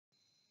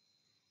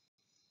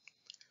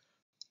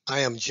I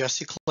am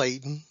Jesse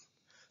Clayton,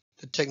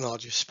 the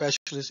technology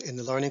specialist in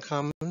the Learning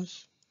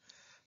Commons.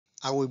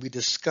 I will be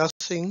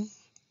discussing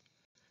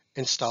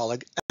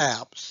installing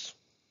apps.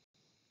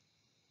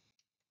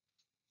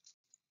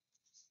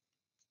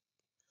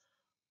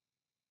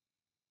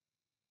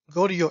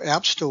 Go to your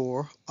App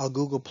Store or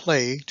Google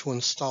Play to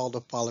install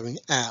the following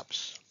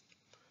apps: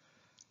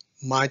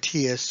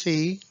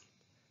 MyTSC,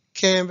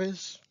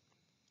 Canvas,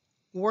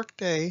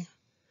 Workday,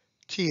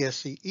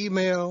 TSC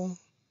Email,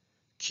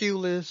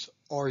 QList,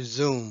 or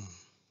Zoom.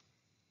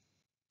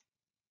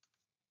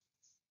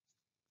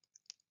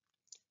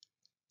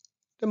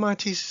 The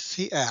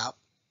MyTCC app,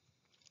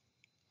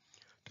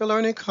 the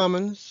Learning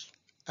Commons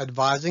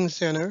Advising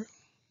Center,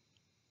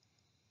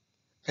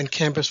 and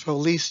Campus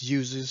Police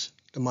uses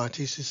the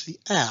MyTCC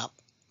app.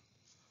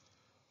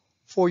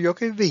 For your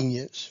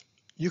convenience,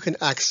 you can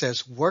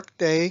access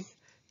Workday,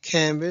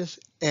 Canvas,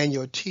 and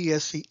your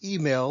TSC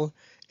email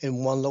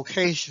in one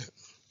location.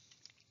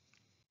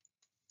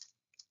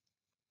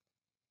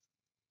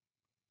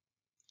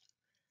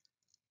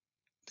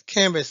 The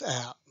Canvas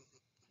app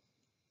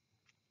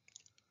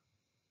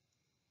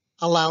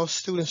allows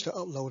students to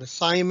upload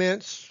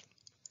assignments,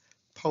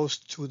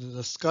 post to the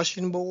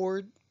discussion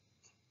board,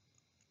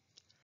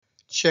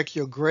 check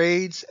your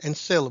grades and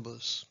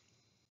syllabus.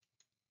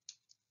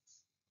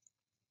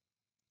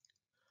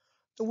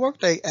 The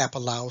Workday app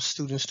allows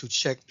students to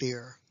check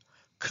their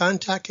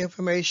contact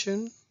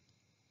information,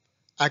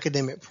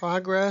 academic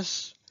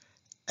progress,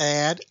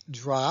 add,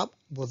 drop,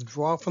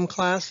 withdraw from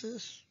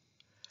classes,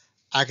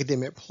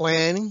 academic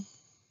planning,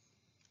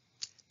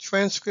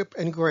 transcript,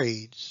 and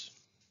grades.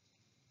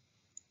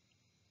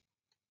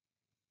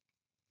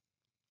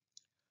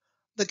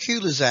 The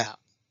QList app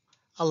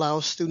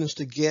allows students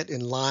to get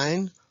in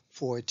line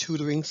for a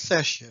tutoring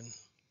session.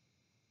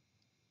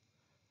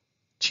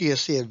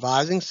 TSC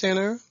Advising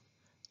Center,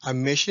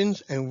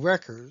 Admissions and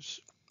Records,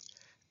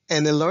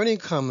 and the Learning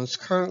Commons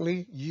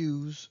currently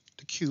use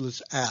the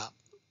QList app.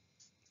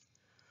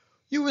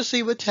 You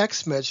receive a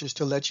text message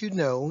to let you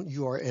know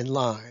you are in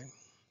line.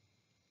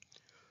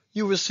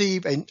 You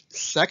receive a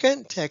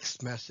second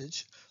text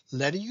message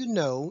letting you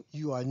know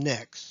you are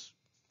next.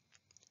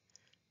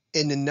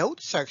 In the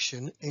notes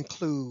section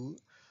include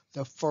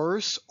the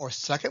first or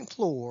second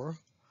floor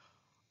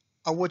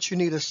or what you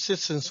need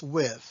assistance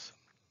with.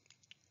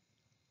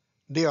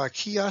 There are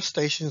kiosk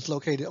stations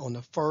located on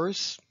the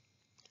first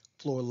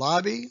floor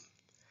lobby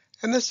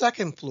and the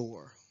second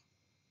floor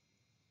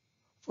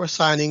for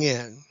signing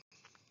in.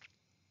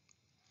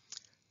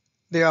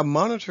 There are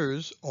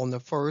monitors on the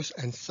first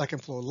and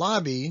second floor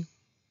lobby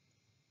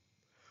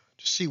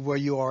to see where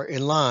you are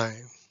in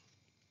line.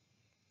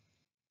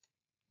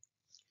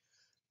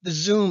 The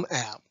Zoom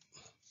app.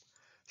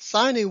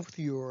 Sign in with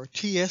your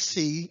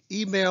TSC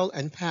email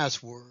and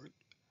password.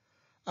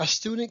 A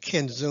student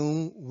can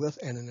Zoom with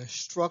an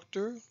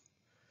instructor.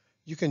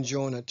 You can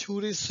join a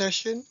tutoring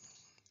session.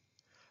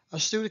 A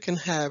student can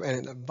have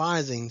an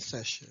advising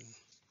session.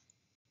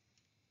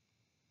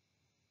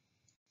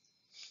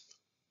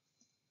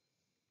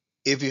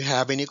 If you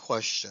have any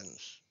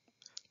questions,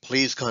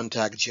 please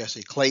contact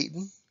Jesse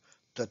Clayton,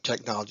 the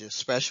technology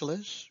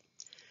specialist.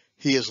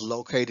 He is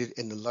located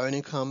in the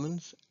Learning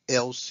Commons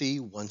LC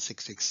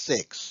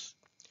 1666.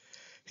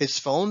 His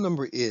phone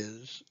number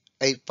is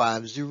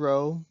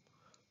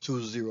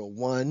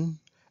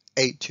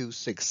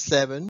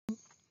 850-201-8267.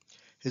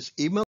 His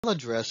email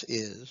address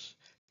is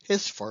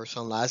his first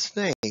and last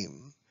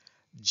name,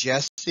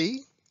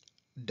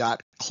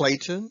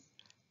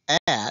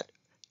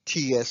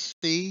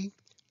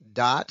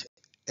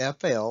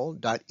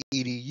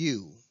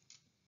 jesse.clayton@tsc.fl.edu.